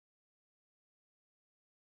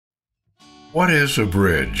What is a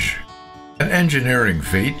bridge? An engineering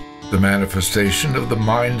feat, the manifestation of the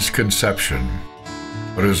mind's conception.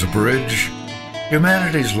 What is a bridge?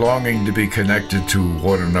 Humanity's longing to be connected to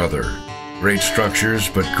one another. Great structures,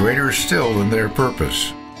 but greater still in their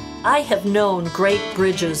purpose. I have known great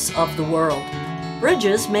bridges of the world.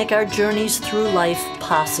 Bridges make our journeys through life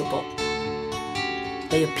possible.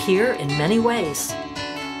 They appear in many ways.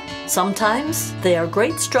 Sometimes they are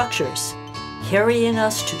great structures, carrying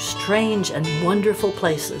us to strange and wonderful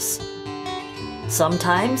places.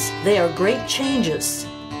 Sometimes they are great changes,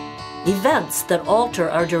 events that alter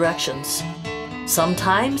our directions.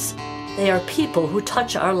 Sometimes they are people who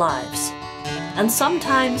touch our lives. And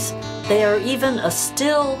sometimes they are even a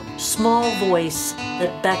still, small voice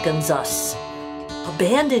that beckons us.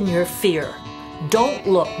 Abandon your fear. Don't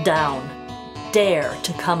look down. Dare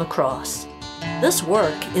to come across. This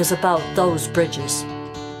work is about those bridges.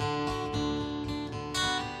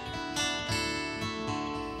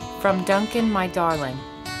 From Duncan, my darling.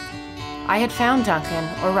 I had found Duncan,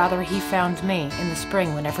 or rather he found me, in the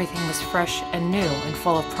spring when everything was fresh and new and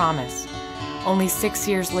full of promise. Only 6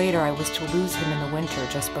 years later I was to lose him in the winter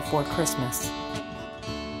just before Christmas.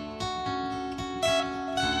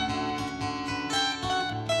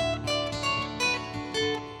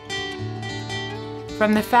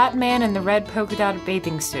 From the fat man in the red polka-dot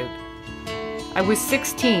bathing suit. I was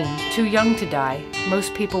 16, too young to die,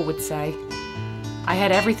 most people would say. I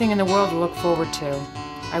had everything in the world to look forward to.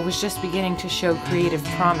 I was just beginning to show creative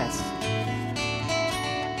promise.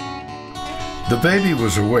 The baby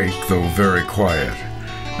was awake, though very quiet,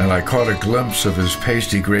 and I caught a glimpse of his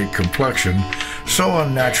pasty gray complexion, so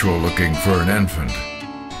unnatural looking for an infant.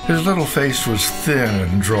 His little face was thin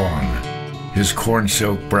and drawn. His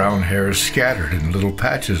corn-silk brown hair scattered in little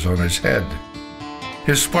patches on his head.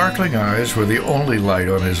 His sparkling eyes were the only light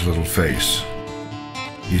on his little face.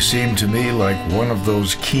 He seemed to me like one of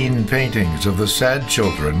those keen paintings of the sad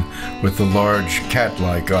children with the large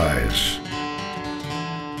cat-like eyes.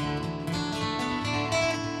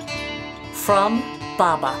 From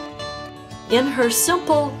Baba. In her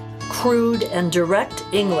simple, crude, and direct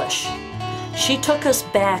English, she took us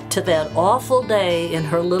back to that awful day in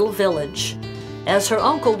her little village as her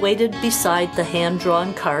uncle waited beside the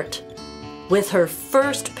hand-drawn cart with her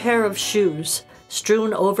first pair of shoes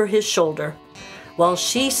strewn over his shoulder while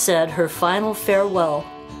she said her final farewell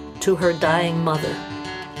to her dying mother.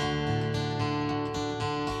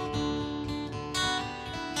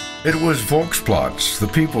 It was Volksplatz, the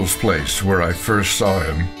people's place, where I first saw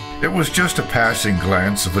him. It was just a passing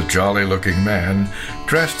glance of a jolly-looking man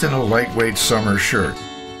dressed in a lightweight summer shirt.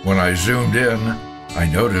 When I zoomed in, I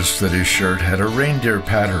noticed that his shirt had a reindeer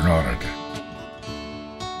pattern on it.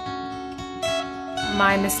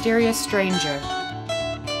 My mysterious stranger.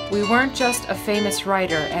 We weren't just a famous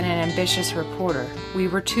writer and an ambitious reporter. We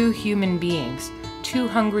were two human beings, two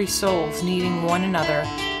hungry souls needing one another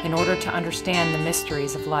in order to understand the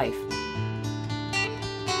mysteries of life.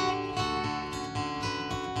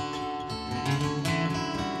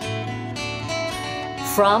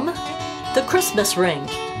 From The Christmas Ring.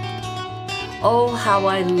 Oh, how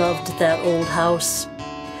I loved that old house.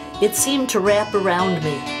 It seemed to wrap around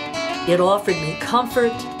me. It offered me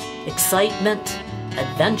comfort, excitement,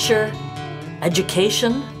 adventure,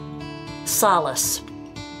 education, solace.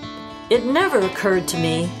 It never occurred to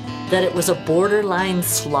me that it was a borderline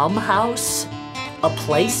slum house, a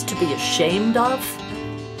place to be ashamed of,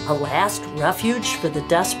 a last refuge for the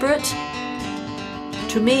desperate.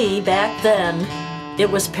 To me, back then, it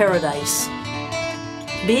was paradise.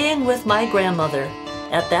 Being with my grandmother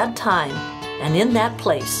at that time and in that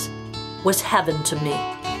place was heaven to me.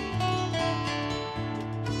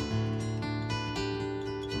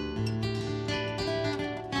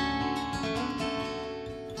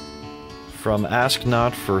 From Ask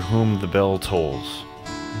Not for Whom the Bell Tolls.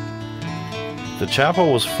 The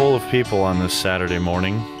chapel was full of people on this Saturday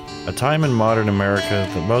morning, a time in modern America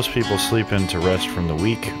that most people sleep in to rest from the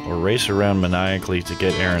week or race around maniacally to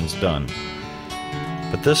get errands done.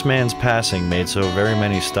 But this man's passing made so very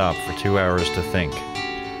many stop for 2 hours to think,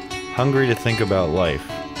 hungry to think about life,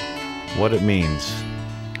 what it means,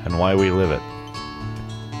 and why we live it.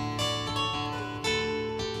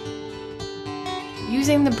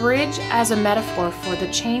 Using the bridge as a metaphor for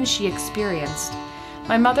the change she experienced,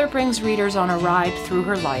 my mother brings readers on a ride through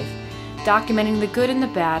her life, documenting the good and the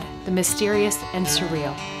bad, the mysterious and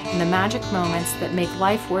surreal, and the magic moments that make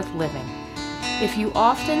life worth living. If you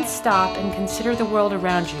often stop and consider the world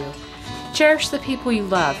around you, cherish the people you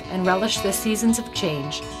love, and relish the seasons of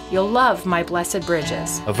change, you'll love My Blessed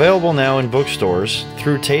Bridges. Available now in bookstores,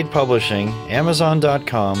 through Tate Publishing,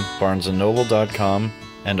 Amazon.com, BarnesandNoble.com,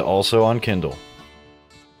 and also on Kindle.